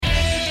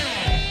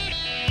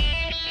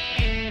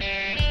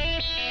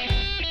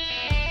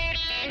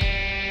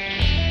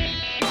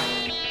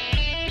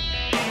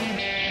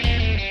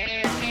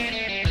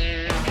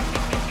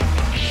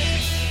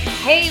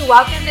Hey,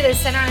 welcome to the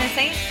Center and the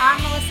Saints.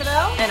 I'm Melissa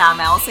Bell. And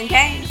I'm Allison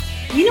Kane.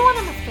 You know what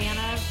I'm a fan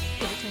of?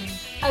 Give it to me.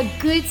 A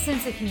good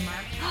sense of humor.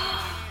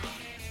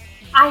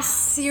 I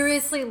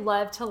seriously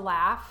love to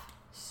laugh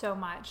so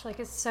much. Like,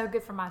 it's so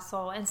good for my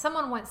soul. And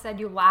someone once said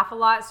you laugh a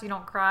lot so you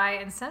don't cry.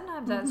 And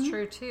sometimes that's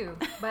true too.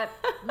 But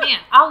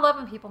man, I love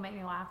when people make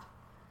me laugh.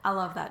 I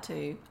love that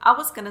too. I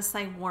was going to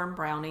say warm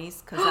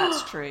brownies because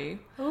that's true.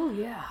 Oh,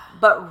 yeah.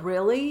 But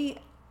really,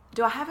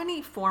 do I have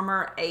any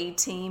former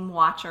A-Team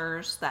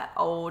watchers? That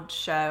old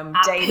show,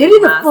 Pity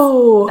the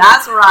Fool.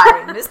 That's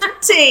right, Mr.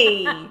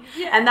 T.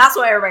 Yes. And that's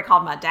what everybody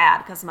called my dad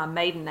because my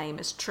maiden name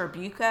is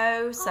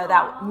Tribuco. So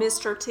that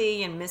Mr.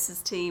 T and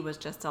Mrs. T was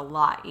just a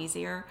lot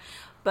easier.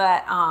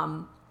 But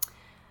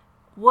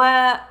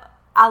what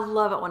I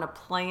love it when a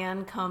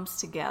plan comes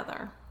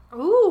together.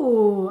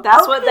 Ooh.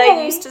 That's what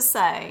they used to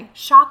say.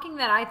 Shocking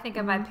that I think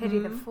of I Pity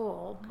the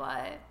Fool,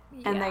 but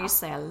yeah. And they used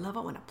to say, I love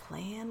it when a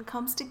plan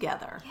comes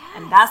together. Yes.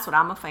 And that's what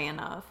I'm a fan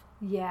of.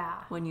 Yeah.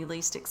 When you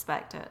least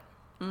expect it.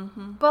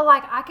 Mm-hmm. But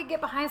like, I could get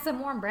behind some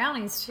warm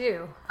brownies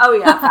too. Oh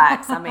yeah,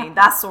 facts. I mean,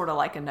 that's sort of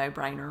like a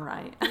no-brainer,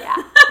 right? Yeah.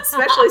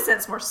 Especially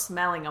since we're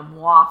smelling them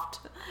waft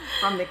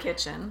from the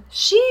kitchen.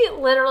 She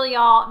literally,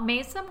 y'all,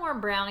 made some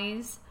warm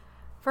brownies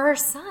for her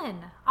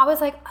son. I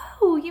was like,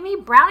 oh, you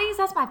made brownies?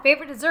 That's my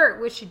favorite dessert,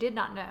 which she did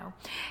not know.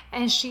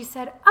 And she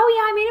said, oh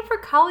yeah, I made it for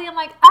Cully. I'm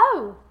like,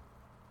 oh,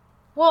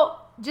 well,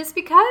 just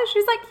because?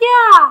 She's like,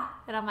 yeah.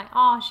 And I'm like,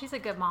 oh, she's a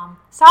good mom.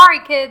 Sorry,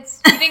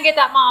 kids. You didn't get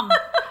that mom.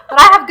 But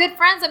I have good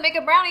friends that make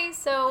a brownie,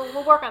 so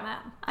we'll work on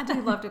that. I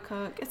do love to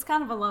cook. It's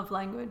kind of a love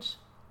language.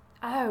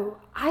 Oh,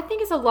 I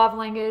think it's a love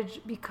language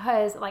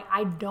because, like,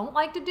 I don't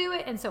like to do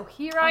it. And so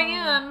here I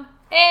am.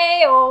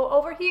 Hey,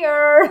 over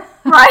here.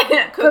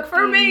 Right. Cook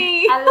for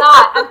me. A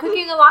lot. I'm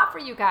cooking a lot for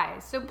you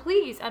guys. So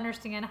please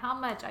understand how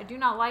much I do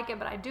not like it,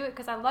 but I do it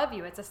because I love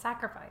you. It's a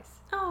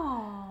sacrifice.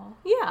 Oh,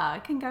 yeah.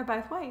 It can go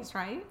both ways,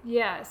 right?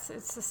 Yes,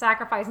 it's a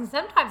sacrifice. And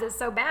sometimes it's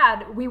so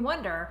bad, we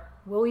wonder,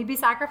 will we be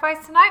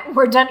sacrificed tonight when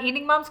we're done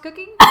eating Mom's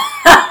cooking?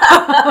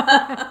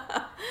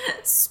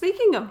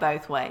 Speaking of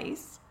both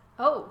ways.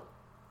 Oh.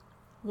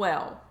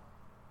 Well,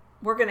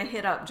 we're going to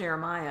hit up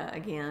Jeremiah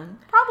again.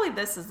 Probably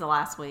this is the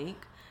last week.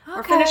 Okay.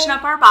 We're finishing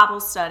up our Bible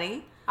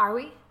study. Are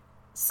we?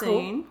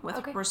 Soon Cool.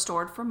 with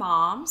Restored for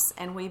Moms.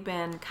 And we've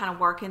been kind of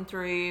working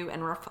through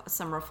and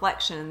some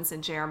reflections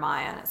in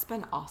Jeremiah. And it's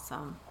been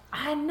awesome.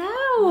 I know.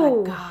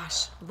 Oh my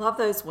gosh. Love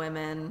those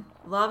women.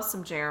 Love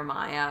some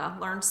Jeremiah.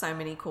 Learned so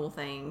many cool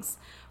things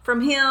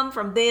from him,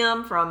 from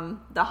them,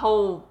 from the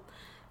whole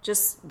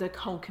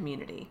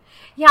community.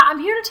 Yeah, I'm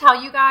here to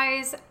tell you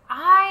guys,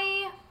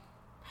 I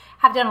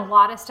have done a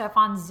lot of stuff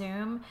on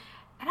Zoom,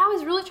 and I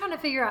was really trying to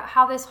figure out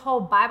how this whole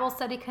Bible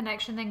study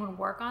connection thing would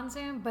work on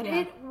Zoom, but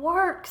it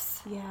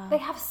works. Yeah. They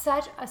have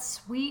such a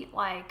sweet,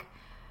 like,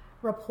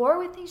 rapport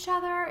with each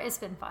other. It's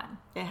been fun.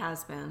 It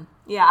has been.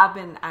 Yeah, I've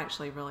been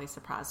actually really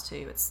surprised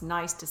too. It's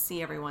nice to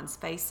see everyone's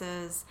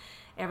faces.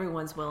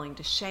 Everyone's willing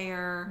to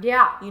share.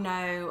 Yeah. You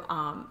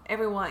know,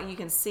 everyone, you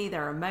can see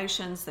their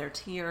emotions, their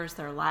tears,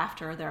 their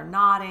laughter, their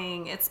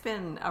nodding. It's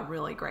been a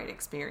really great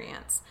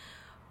experience.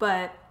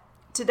 But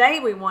today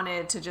we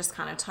wanted to just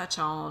kind of touch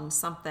on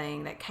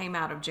something that came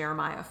out of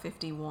Jeremiah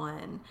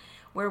 51,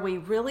 where we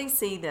really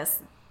see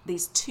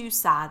these two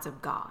sides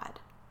of God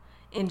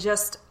in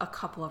just a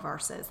couple of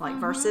verses, like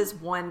verses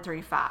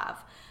 1-5.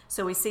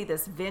 So we see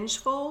this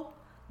vengeful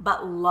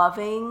but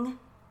loving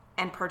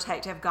and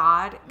protective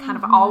God kind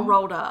of all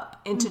rolled up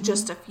into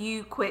just a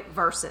few quick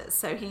verses.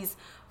 So he's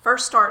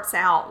first starts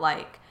out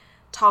like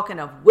talking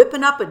of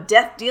whipping up a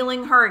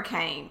death-dealing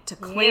hurricane to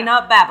clean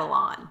up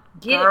Babylon.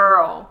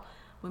 Girl.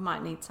 We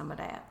might need some of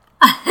that.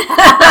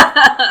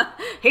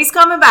 He's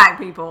coming back,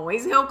 people.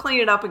 He'll clean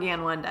it up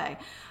again one day.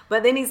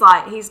 But then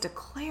he's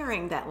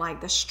declaring that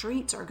like the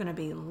streets are going to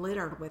be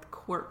littered with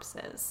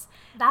corpses.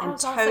 That and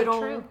is also total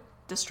true.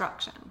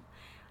 destruction.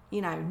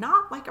 You know,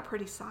 not like a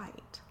pretty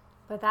sight.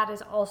 But that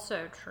is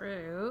also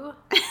true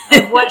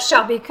of what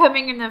shall be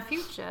coming in the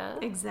future.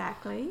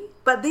 Exactly.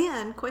 But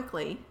then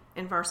quickly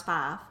in verse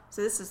 5,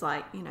 so this is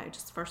like, you know,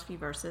 just the first few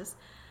verses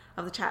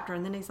of the chapter.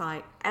 And then he's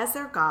like, as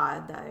their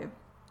God, though,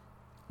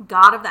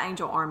 God of the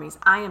angel-armies,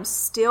 I am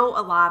still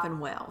alive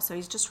and well. So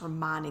he's just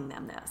reminding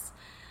them this.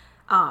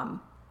 I'm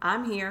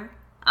here.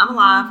 I'm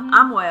alive.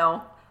 I'm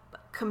well.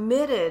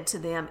 Committed to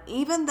them,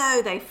 even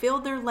though they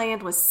filled their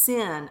land with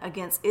sin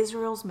against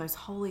Israel's most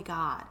holy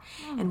God,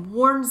 and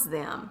warns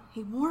them.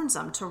 He warns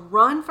them to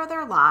run for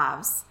their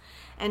lives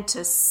and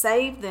to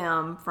save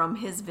them from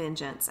his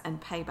vengeance and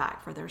pay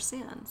back for their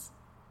sins.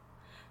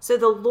 So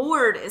the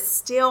Lord is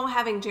still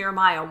having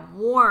Jeremiah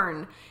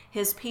warn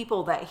his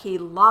people that he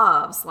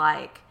loves,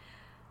 like,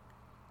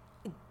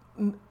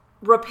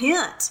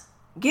 repent,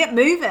 get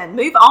moving,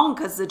 move on,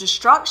 because the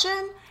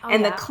destruction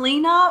the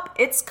cleanup,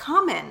 it's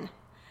coming.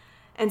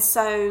 And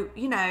so,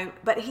 you know,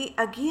 but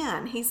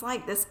he's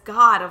like this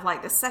God of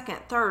like the second,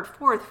 third,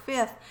 fourth,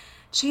 fifth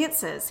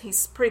chances.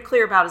 He's pretty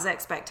clear about his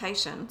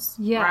expectations,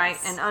 right?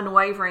 And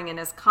unwavering in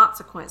his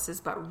consequences,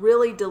 but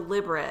really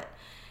deliberate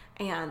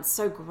and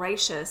so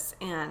gracious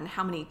in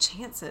how many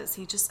chances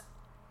he just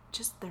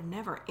they're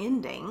never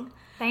ending.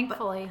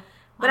 Thankfully.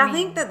 But I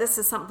think that this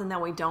is something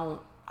that we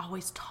don't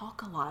always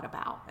talk a lot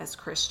about as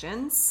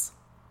Christians.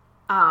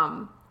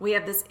 We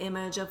have this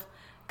image of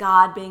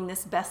God being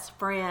this best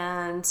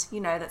friend,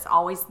 that's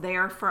always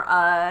there for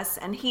us.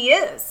 And he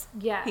is.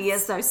 Yes. He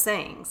is those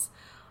things.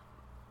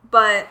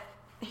 But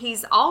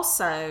he's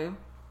also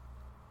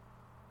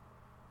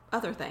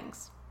other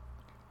things.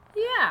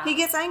 Yeah. He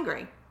gets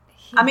angry.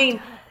 He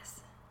does.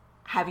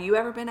 Have you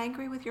ever been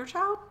angry with your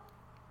child?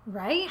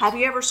 Right. Have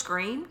you ever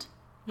screamed?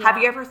 Yeah. Have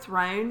you ever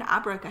thrown? I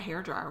broke a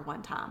hairdryer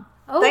one time.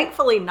 Oh.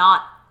 Thankfully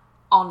not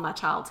on my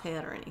child's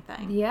head or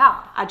anything.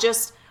 Yeah.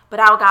 But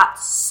I got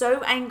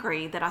so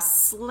angry that I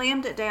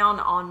slammed it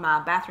down on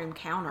my bathroom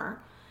counter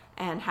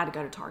and had to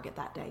go to Target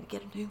that day to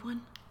get a new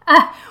one.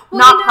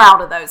 Not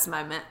proud of those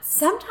moments.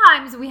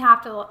 Sometimes we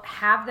have to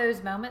have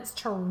those moments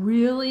to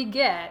really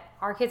get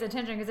our kids'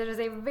 attention because it is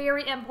a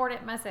very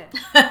important message.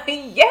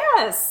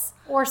 Yes.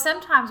 Or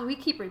sometimes we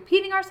keep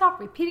repeating ourselves,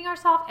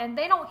 and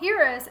they don't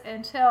hear us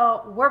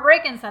until we're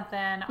breaking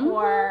something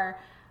or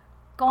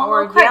going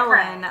or a little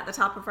yelling at the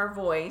top of our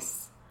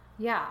voice.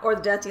 Yeah. Or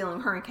the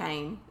death-dealing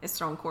hurricane is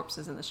throwing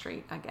corpses in the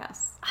street, I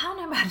guess. I don't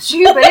know about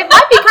you, but it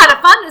might be kind of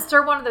fun to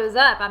stir one of those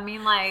up. I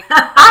mean, like,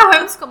 I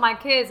homeschool my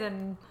kids,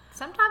 and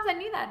sometimes I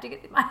need that to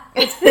get my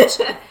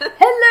attention.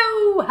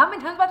 Hello! How many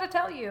times am I about to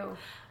tell you?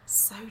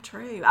 So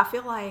true. I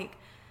feel like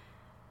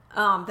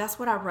that's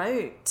what I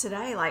wrote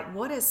today. Like,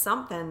 what is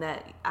something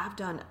that I've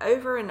done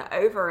over and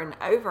over and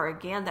over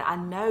again that I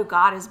know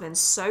God has been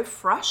so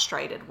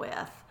frustrated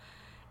with?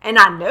 And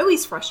I know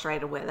he's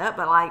frustrated with it,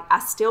 but like I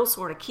still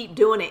sort of keep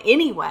doing it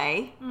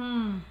anyway.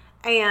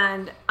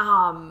 And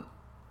I'm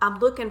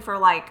looking for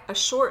like a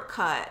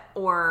shortcut,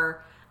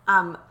 or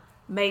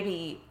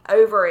maybe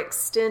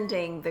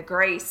overextending the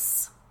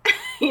grace.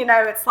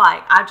 It's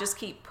like I just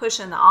keep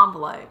pushing the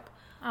envelope.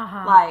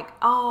 Like,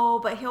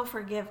 oh, but he'll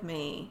forgive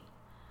me.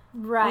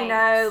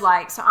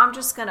 Right. So I'm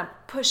just going to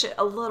push it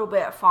a little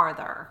bit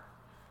farther.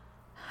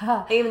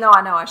 Even though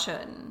I know I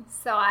shouldn't.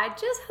 So I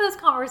just had this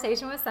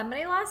conversation with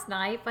somebody last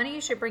night. Funny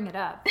you should bring it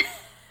up.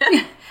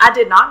 I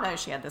did not know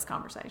she had this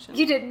conversation.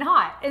 You did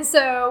not. And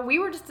so we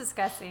were just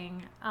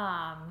discussing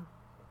how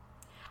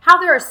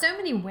there are so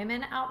many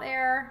women out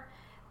there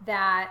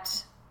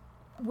that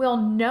will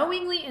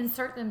knowingly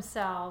insert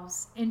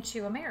themselves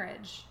into a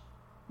marriage.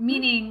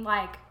 Meaning,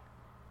 like,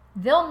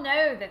 they'll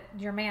know that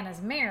your man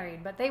is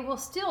married, but they will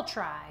still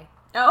try.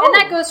 Oh. And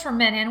that goes for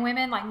men and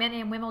women. Like, men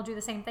and women will do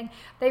the same thing.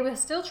 They will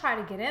still try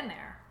to get in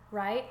there,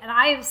 right? And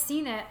I have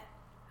seen it.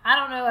 I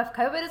don't know if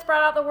COVID has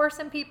brought out the worst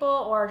in people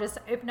or just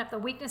opened up the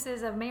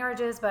weaknesses of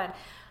marriages, but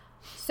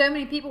so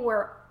many people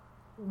where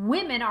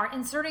women are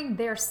inserting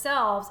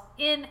themselves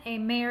in a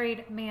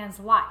married man's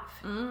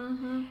life.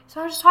 Mm-hmm. So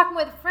I was just talking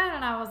with a friend,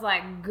 and I was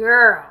like,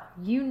 girl,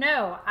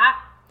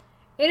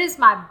 it is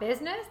my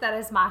business. That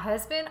is my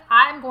husband.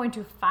 I'm going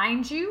to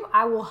find you.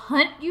 I will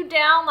hunt you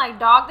down like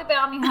Dog the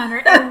Bounty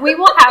Hunter, and we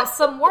will have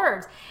some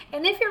words.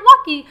 And if you're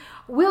lucky,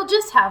 we'll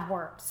just have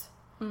words.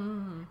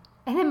 Mm.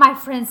 And then my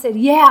friend said,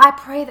 yeah, I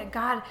pray that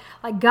God,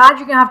 you're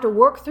going to have to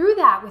work through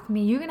that with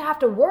me. You're going to have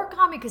to work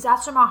on me because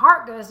that's where my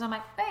heart goes. And I'm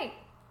like, hey,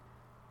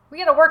 we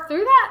got to work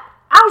through that?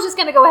 I was just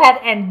going to go ahead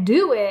and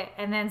do it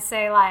and then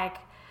say, like,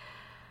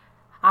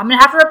 I'm going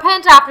to have to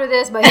repent after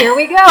this, but here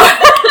we go.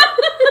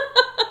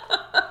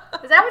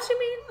 Is that what you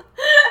mean?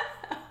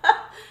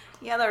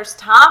 Yeah, there's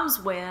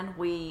times when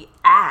we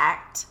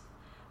act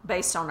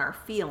based on our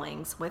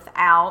feelings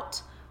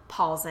without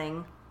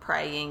pausing,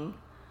 praying,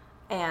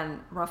 and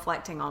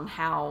reflecting on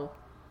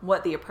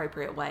what the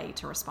appropriate way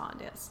to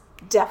respond is.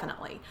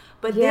 Definitely.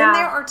 But then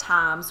there are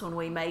times when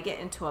we may get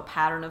into a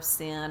pattern of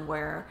sin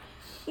where,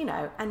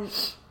 and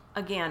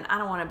again, I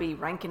don't want to be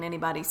ranking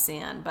anybody's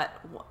sin, but,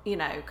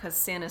 because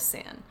sin is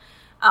sin.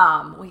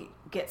 We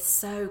get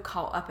so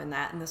caught up in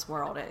that in this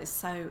world. It is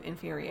so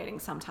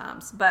infuriating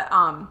sometimes. But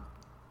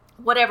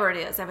whatever it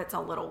is, if it's a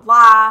little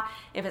lie,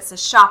 if it's a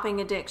shopping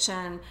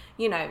addiction,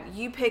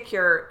 you pick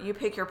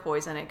your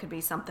poison. It could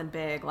be something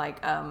big like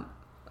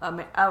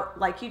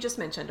you just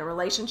mentioned, a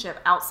relationship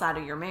outside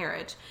of your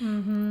marriage.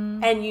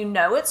 Mm-hmm. And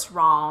it's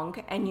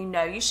wrong, and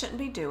you shouldn't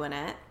be doing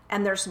it,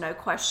 and there's no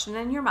question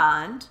in your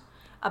mind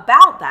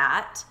about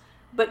that,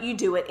 but you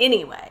do it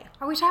anyway.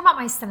 Are we talking about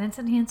my sentence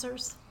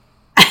enhancers?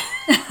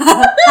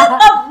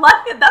 I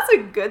like it. That's a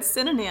good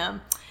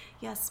synonym.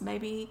 Yes,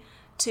 maybe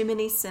too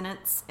many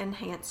sentence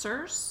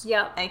enhancers.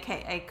 Yep.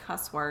 AKA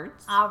cuss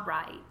words. All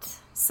right.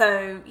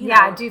 So,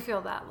 I do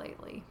feel that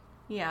lately.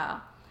 Yeah.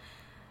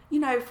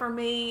 For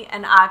me,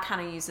 and I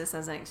kind of use this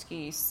as an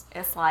excuse,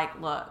 it's like,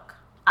 look,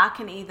 I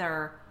can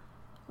either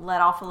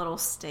let off a little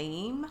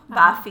steam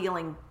by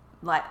feeling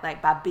like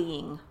by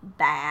being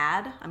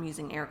bad, I'm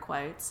using air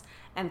quotes,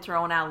 and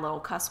throwing out a little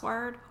cuss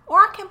word, or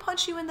I can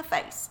punch you in the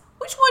face.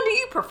 Which one do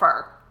you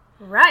prefer?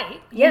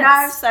 Right.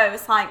 Yes. So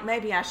it's like,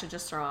 maybe I should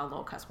just throw out a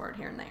little cuss word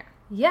here and there.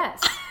 Yes.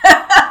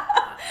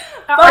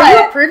 Are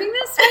you approving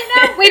this right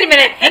now? Wait a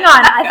minute. Hang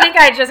on. I think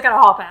I just got a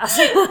hall pass.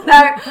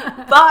 No,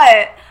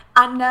 but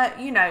I know,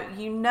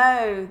 you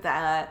know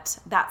that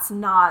that's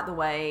not the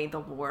way the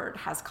Lord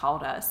has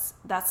called us.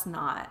 That's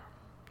not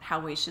how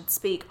we should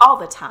speak all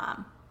the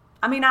time.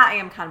 I mean, I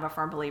am kind of a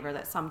firm believer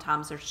that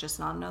sometimes there's just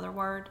not another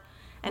word.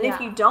 And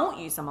if you don't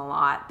use them a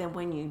lot, then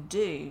when you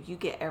do, you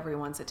get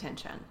everyone's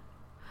attention.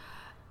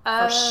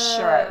 For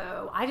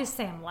sure. I just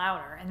say them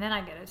louder and then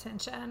I get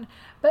attention.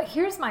 But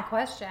here's my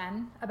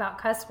question about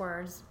cuss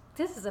words.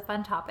 This is a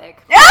fun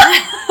topic.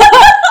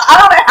 I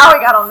don't know how we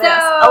got on this.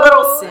 A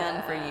little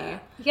sin for you.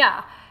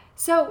 Yeah.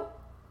 So,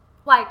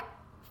 like,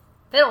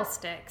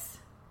 fiddlesticks.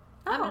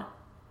 Oh,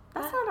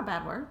 that's not a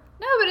bad word.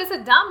 No, but it's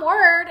a dumb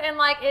word, and,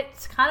 like,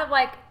 it's kind of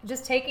like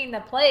just taking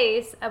the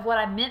place of what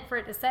I meant for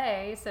it to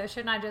say. So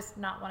shouldn't I just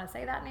not want to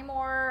say that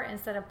anymore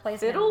instead of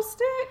placing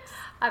Fiddlesticks?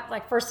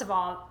 Like, first of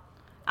all,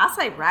 I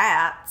say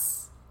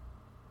rats.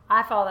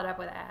 I follow that up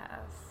with ass.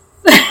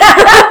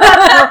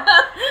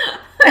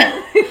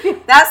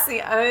 That's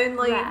the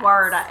only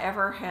word I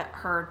ever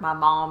heard my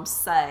mom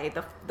say,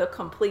 the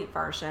complete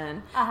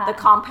version, the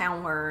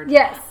compound word.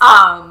 Yes.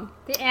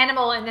 The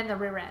animal and then the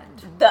rear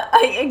end.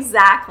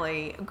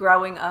 Exactly.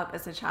 Growing up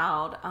as a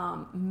child,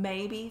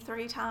 maybe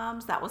 3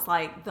 times. That was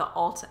like the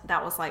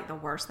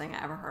worst thing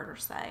I ever heard her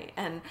say.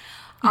 And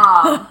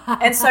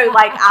and so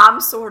like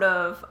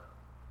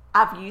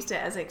I've used it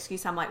as an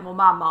excuse. I'm like, well,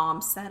 my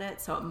mom said it,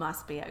 so it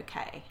must be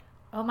okay.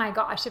 Oh my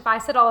gosh, if I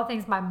said all the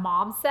things my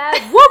mom said,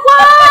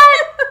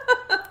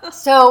 what?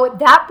 So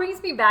that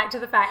brings me back to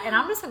the fact, and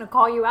I'm just going to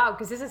call you out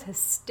because this is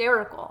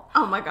hysterical.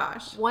 Oh my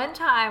gosh. One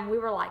time we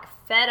were like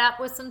fed up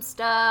with some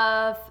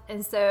stuff,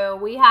 and so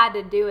we had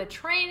to do a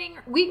training.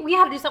 We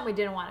had to do something we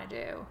didn't want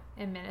to do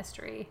in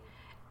ministry.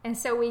 And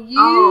so we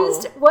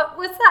used,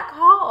 what's that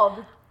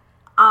called?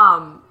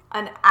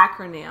 An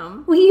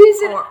acronym. We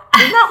used it.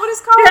 Isn't that what it's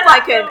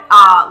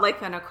called?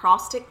 Like an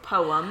acrostic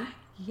poem.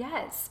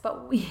 Yes,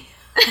 but we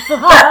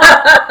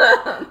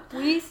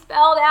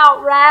spelled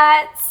out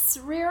rats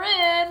rear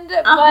end,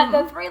 but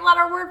the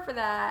 3-letter word for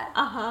that.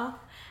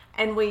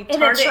 And we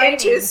turned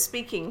it into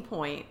speaking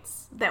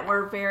points that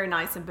were very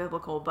nice and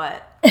biblical,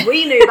 but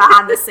we knew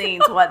behind the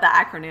scenes what the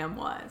acronym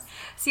was.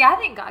 See, I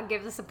think God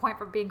gives us a point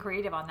for being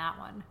creative on that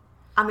one.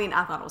 I mean,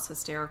 I thought it was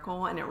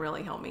hysterical, and it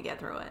really helped me get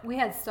through it. We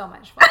had so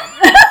much fun.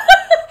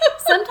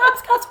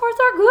 Sometimes cuss words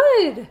are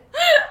good.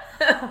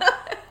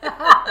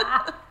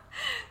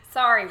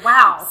 Sorry.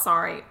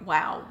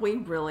 Wow. We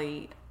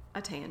really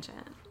a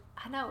tangent.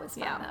 I know it's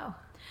fun though.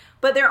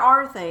 But there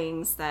are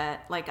things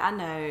that, like, I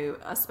know,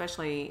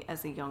 especially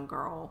as a young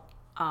girl,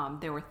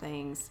 there were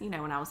things,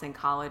 when I was in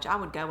college, I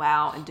would go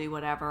out and do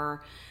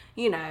whatever,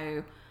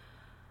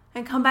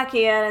 and come back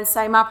in and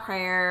say my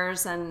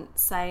prayers and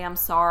say, I'm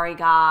sorry,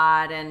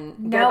 God,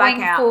 and go back out.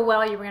 Knowing full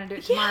well you were going to do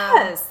it tomorrow.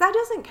 Yes, that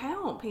doesn't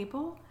count,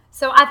 people.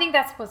 So I think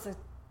that's what's the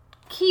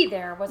key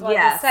there was what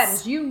I just said,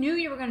 is you knew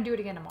you were going to do it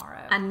again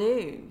tomorrow. I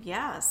knew,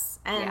 yes.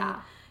 And,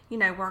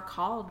 we're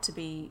called to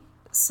be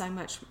so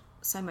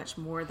much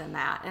more than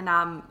that. And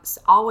I'm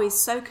always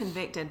so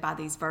convicted by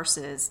these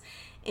verses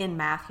in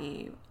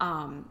Matthew.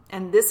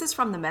 And this is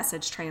from the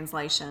Message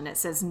translation. It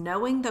says,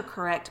 knowing the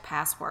correct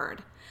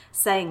password,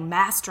 saying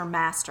master,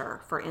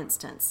 master, for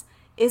instance,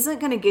 isn't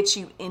going to get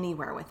you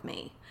anywhere with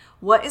me.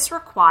 What is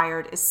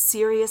required is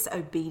serious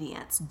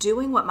obedience,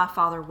 doing what my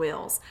Father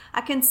wills.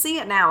 I can see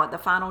it now at the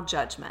final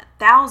judgment.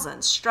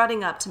 Thousands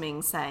strutting up to me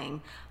and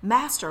saying,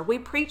 Master, we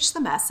preach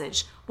the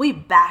message. We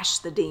bash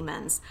the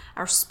demons.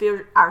 Our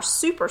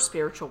super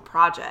spiritual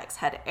projects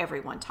had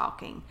everyone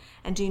talking.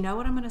 And do you know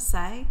what I'm going to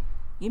say?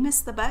 You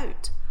missed the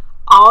boat.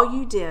 All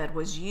you did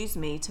was use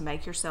me to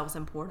make yourselves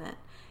important.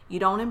 You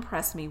don't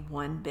impress me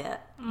one bit.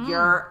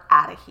 You're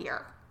out of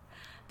here.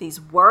 These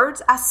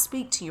words I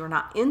speak to you are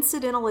not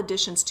incidental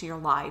additions to your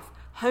life,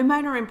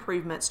 homeowner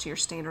improvements to your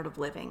standard of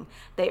living.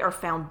 They are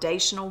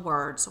foundational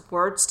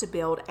words to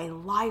build a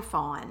life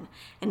on.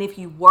 And if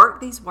you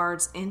work these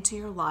words into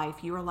your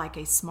life, you are like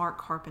a smart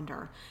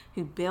carpenter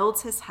who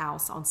builds his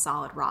house on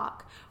solid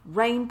rock.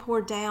 Rain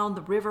poured down,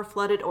 the river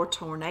flooded, or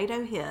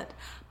tornado hit,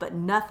 but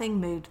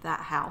nothing moved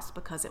that house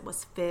because it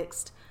was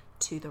fixed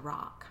to the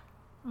rock.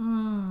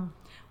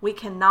 We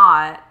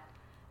cannot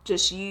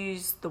just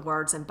use the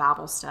words in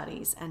Bible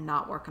studies and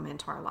not work them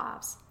into our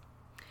lives.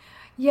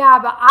 Yeah,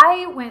 but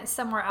I went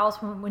somewhere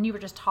else when you were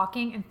just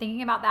talking and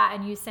thinking about that,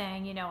 and you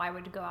saying, I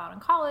would go out in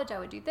college, I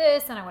would do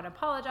this, and I would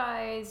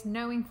apologize,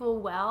 knowing full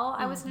well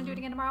I was going to do it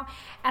again tomorrow.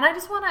 And I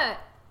just want to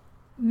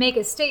make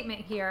a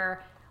statement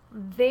here.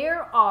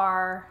 There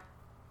are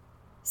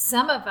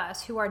some of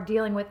us who are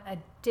dealing with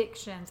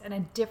addictions and a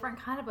different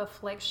kind of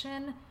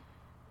affliction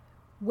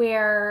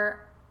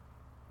where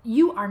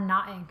you are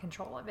not in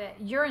control of it.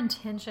 Your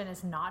intention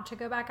is not to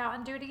go back out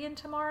and do it again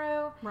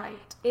tomorrow.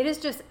 Right. It is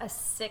just a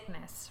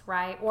sickness,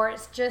 right? Or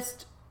it's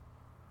just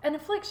an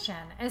affliction.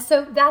 And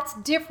so that's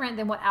different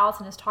than what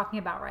Allison is talking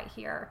about right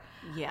here.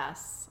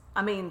 Yes.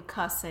 I mean,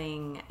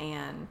 cussing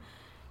and,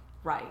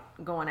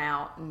 going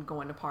out and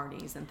going to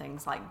parties and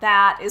things like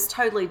that is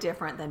totally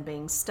different than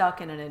being stuck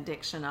in an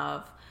addiction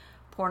of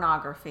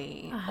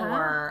pornography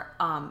or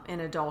in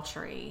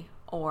adultery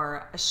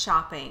or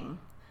shopping.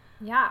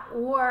 Yeah.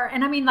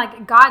 And I mean,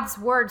 like, God's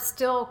word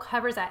still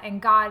covers that,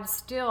 and God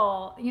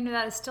still,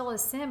 that is still a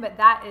sin, but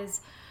that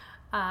is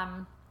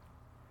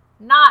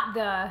not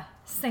the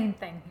same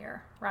thing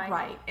here, right?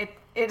 Right.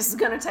 It's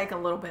going to take a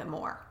little bit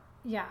more.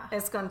 Yeah.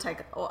 It's going to take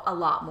a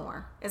lot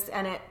more.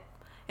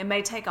 It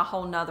may take a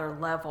whole nother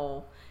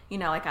level.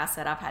 Like I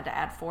said, I've had to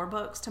add 4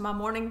 books to my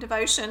morning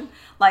devotion.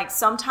 Like,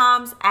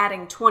 sometimes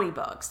adding 20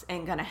 books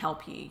ain't going to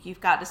help you. You've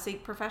got to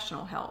seek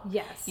professional help.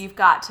 Yes. You've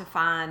got to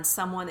find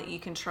someone that you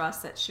can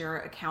trust that's your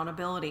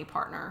accountability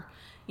partner.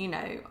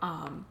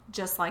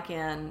 Just like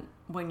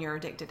when you're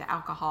addicted to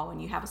alcohol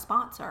and you have a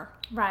sponsor.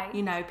 Right.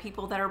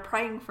 People that are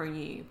praying for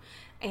you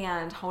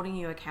and holding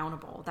you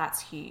accountable. That's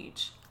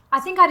huge. I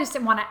think I just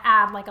didn't want to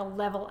add like a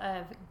level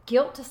of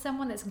guilt to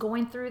someone that's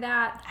going through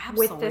that.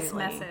 Absolutely. With this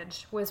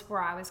message was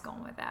where I was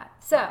going with that.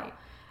 So now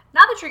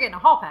that you're getting a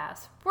hall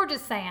pass, we're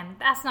just saying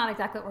that's not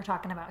exactly what we're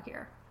talking about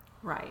here.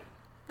 Right.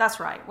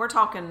 That's right. We're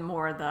talking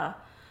more of the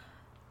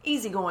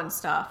easygoing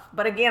stuff.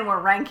 But again,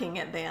 we're ranking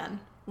it then.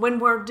 When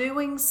we're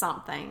doing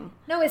something.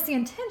 No, it's the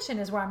intention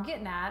is where I'm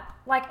getting at.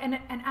 Like an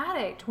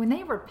addict, when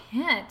they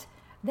repent,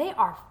 they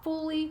are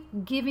fully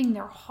giving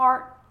their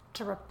heart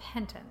to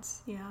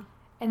repentance. Yeah.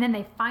 And then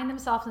they find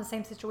themselves in the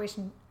same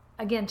situation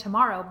again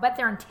tomorrow, but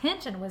their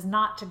intention was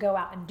not to go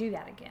out and do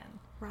that again.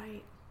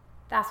 Right.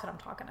 That's what I'm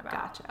talking about.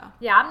 Gotcha.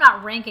 Yeah, I'm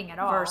not ranking at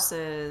all.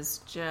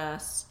 Versus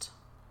just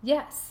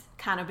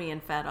kind of being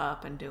fed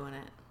up and doing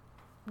it.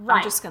 Right.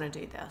 I'm just going to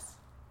do this.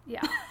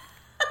 Yeah.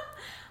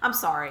 I'm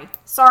sorry.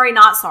 Sorry,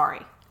 not sorry.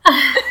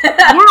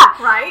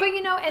 Yeah. Right? But,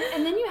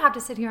 and then you have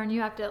to sit here and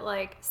you have to,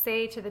 like,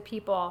 say to the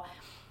people,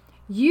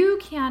 you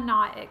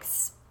cannot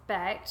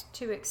expect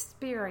to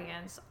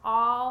experience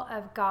all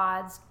of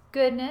God's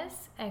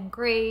goodness and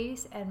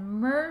grace and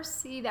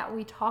mercy that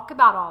we talk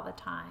about all the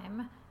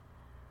time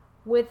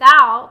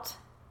without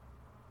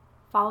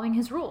following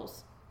his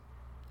rules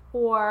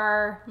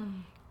or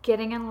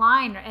getting in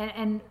line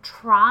and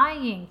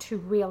trying to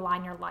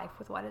realign your life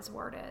with what his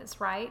word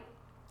is, right?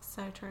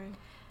 So true.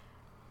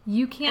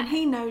 You can't. And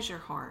he knows your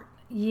heart.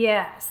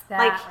 Yes,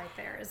 that right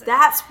there is it.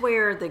 That's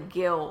where the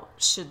guilt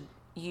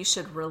you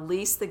should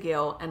release the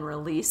guilt and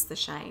release the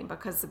shame,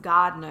 because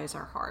God knows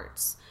our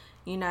hearts.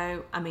 He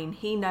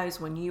knows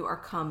when you are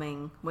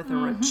coming with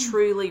a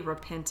truly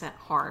repentant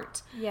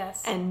heart.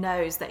 Yes. And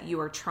knows that you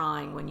are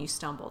trying when you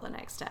stumble the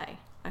next day.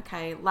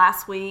 Okay.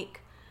 Last week,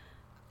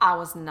 I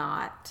was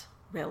not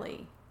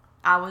really.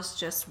 I was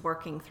just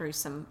working through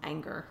some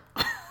anger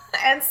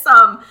and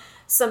some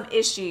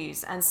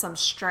issues and some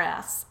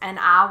stress. And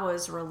I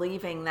was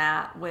relieving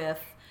that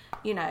with,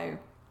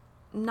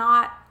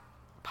 not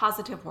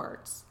positive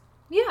words.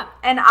 Yeah.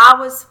 And I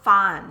was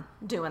fine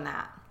doing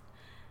that.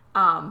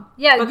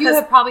 You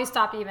had probably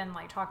stopped even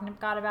like talking to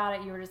God about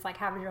it. You were just like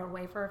having your own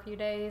way for a few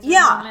days.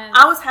 Yeah.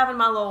 I was having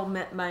my little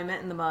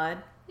moment in the mud.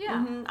 Yeah.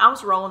 Mm-hmm. I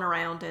was rolling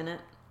around in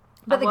it.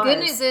 But the good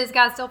news is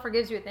God still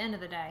forgives you at the end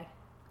of the day.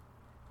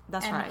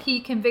 That's right. And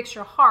he convicts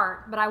your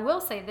heart. But I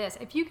will say this.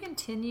 If you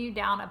continue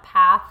down a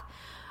path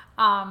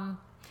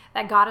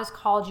that God has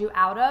called you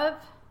out of,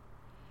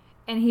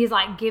 and he's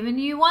like giving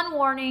you one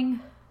warning,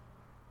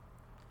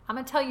 I'm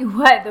going to tell you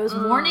what, those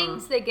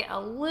warnings, they get a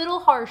little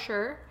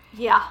harsher.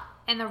 Yeah.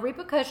 And the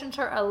repercussions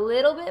are a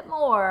little bit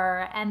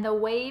more. And the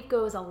wave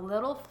goes a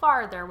little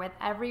farther with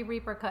every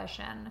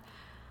repercussion.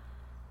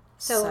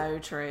 So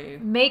true.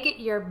 Make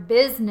it your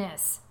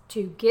business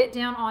to get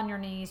down on your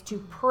knees, to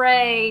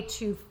pray,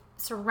 to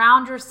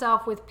surround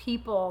yourself with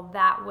people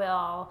that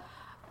will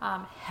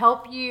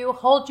help you,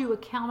 hold you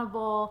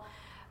accountable.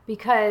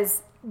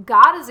 Because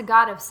God is a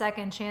God of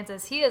second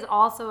chances. He is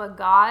also a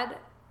God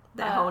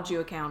that holds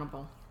you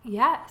accountable.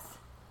 Yes.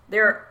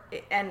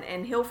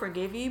 And he'll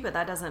forgive you, but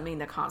that doesn't mean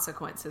the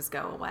consequences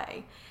go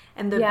away.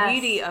 And the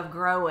beauty of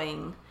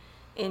growing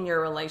in your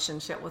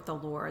relationship with the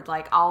Lord,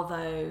 like,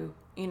 although,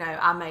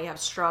 I may have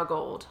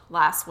struggled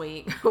last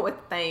week with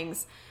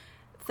things,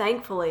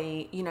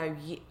 thankfully, over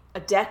a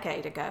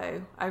decade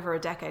ago,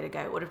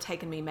 it would have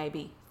taken me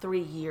maybe 3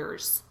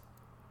 years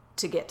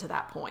to get to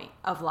that point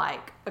of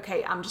like,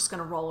 okay, I'm just going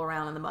to roll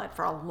around in the mud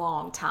for a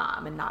long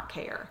time and not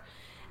care.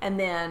 And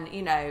then,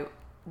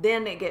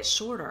 then it gets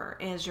shorter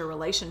as your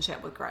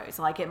relationship grows.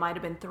 Like, it might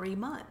have been 3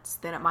 months,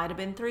 then it might have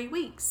been 3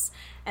 weeks.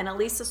 And at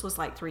least this was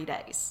like 3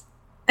 days.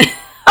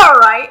 All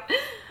right.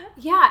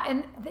 Yeah.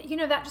 And,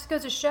 that just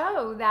goes to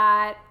show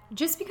that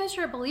just because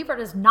you're a believer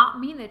does not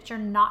mean that you're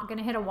not going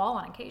to hit a wall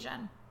on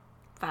occasion.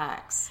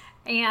 Facts.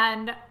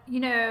 And,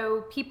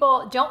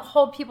 people don't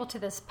hold people to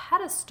this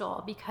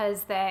pedestal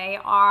because they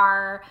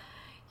are,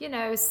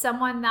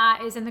 someone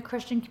that is in the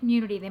Christian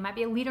community. They might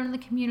be a leader in the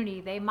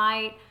community. They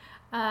might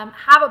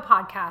have a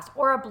podcast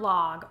or a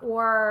blog,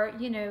 or,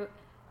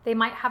 they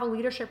might have a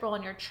leadership role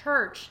in your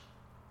church.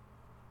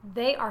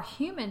 They are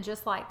human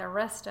just like the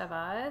rest of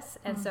us.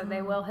 And so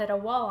they will hit a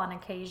wall on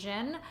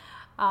occasion.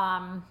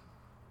 And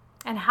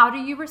how do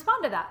you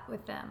respond to that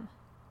with them?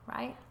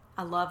 Right?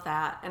 I love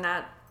that. And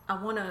I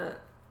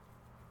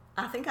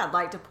think I'd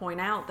like to point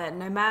out that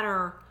no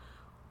matter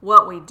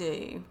what we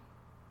do,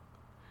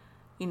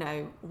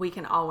 we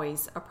can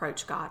always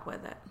approach God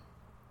with it.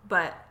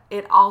 But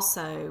it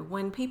also,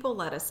 when people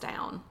let us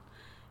down,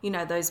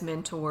 those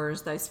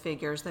mentors, those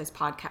figures, those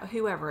podcasts,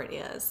 whoever it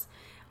is,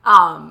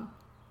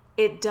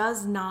 it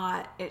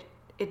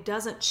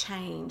doesn't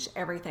change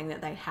everything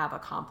that they have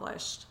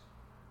accomplished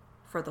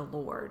for the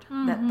Lord,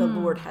 that the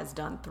Lord has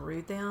done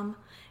through them.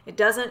 It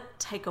doesn't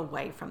take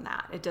away from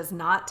that. It does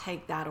not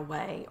take that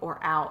away or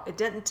out. It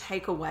didn't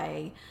take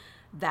away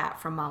that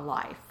from my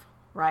life,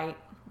 right?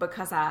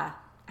 Because I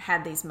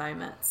had these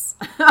moments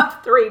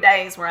of 3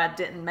 days where I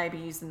didn't maybe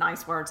use the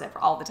nice words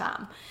all the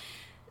time.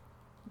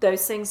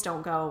 Those things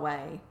don't go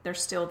away. They're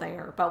still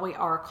there, but we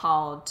are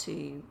called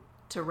to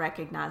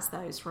recognize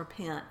those,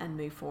 repent, and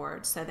move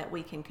forward so that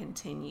we can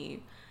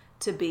continue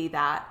to be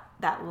that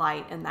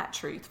light and that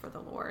truth for the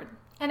Lord.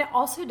 And it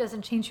also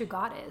doesn't change who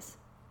God is.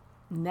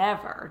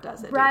 Never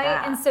does it right? do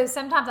that. And so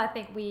sometimes I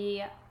think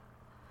we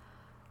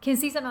can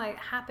see something like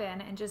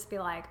happen and just be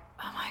like,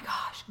 oh my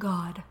gosh,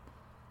 God.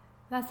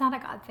 That's not a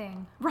God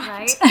thing,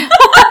 right?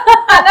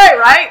 I know,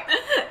 right?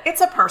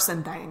 It's a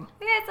person thing.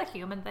 It's a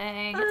human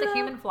thing. It's a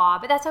human flaw,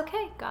 but that's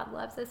okay. God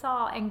loves us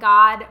all. And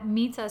God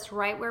meets us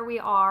right where we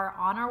are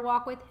on our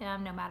walk with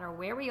Him, no matter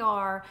where we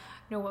are,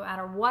 no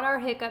matter what our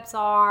hiccups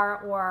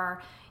are,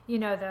 or,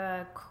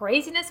 the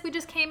craziness we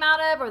just came out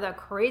of, or the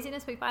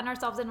craziness we find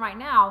ourselves in right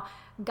now.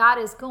 God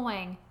is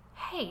going,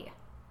 hey,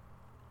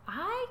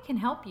 I can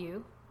help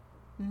you.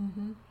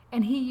 Mm-hmm.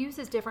 And He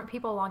uses different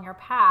people along your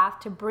path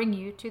to bring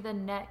you to the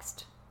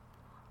next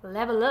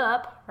level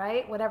up,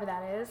 right? Whatever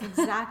that is.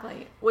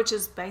 Exactly. Which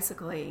is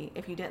basically,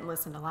 if you didn't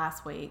listen to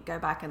last week, go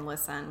back and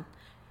listen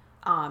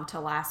to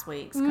last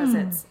week's, because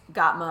it's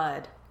got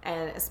mud.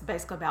 And it's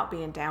basically about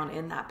being down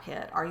in that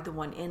pit. Are you the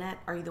one in it?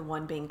 Are you the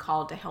one being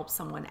called to help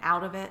someone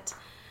out of it?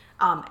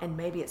 And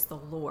maybe it's the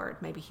Lord.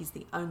 Maybe He's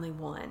the only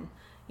one,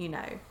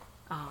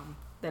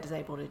 that is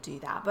able to do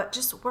that. But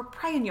we're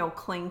praying you'll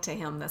cling to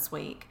Him this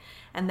week,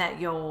 and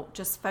that you'll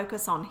just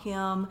focus on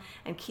Him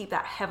and keep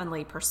that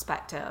heavenly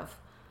perspective.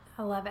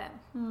 I love it.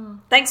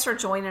 Thanks for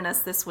joining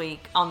us this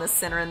week on The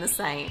Sinner and the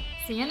Saint.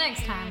 See you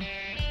next time.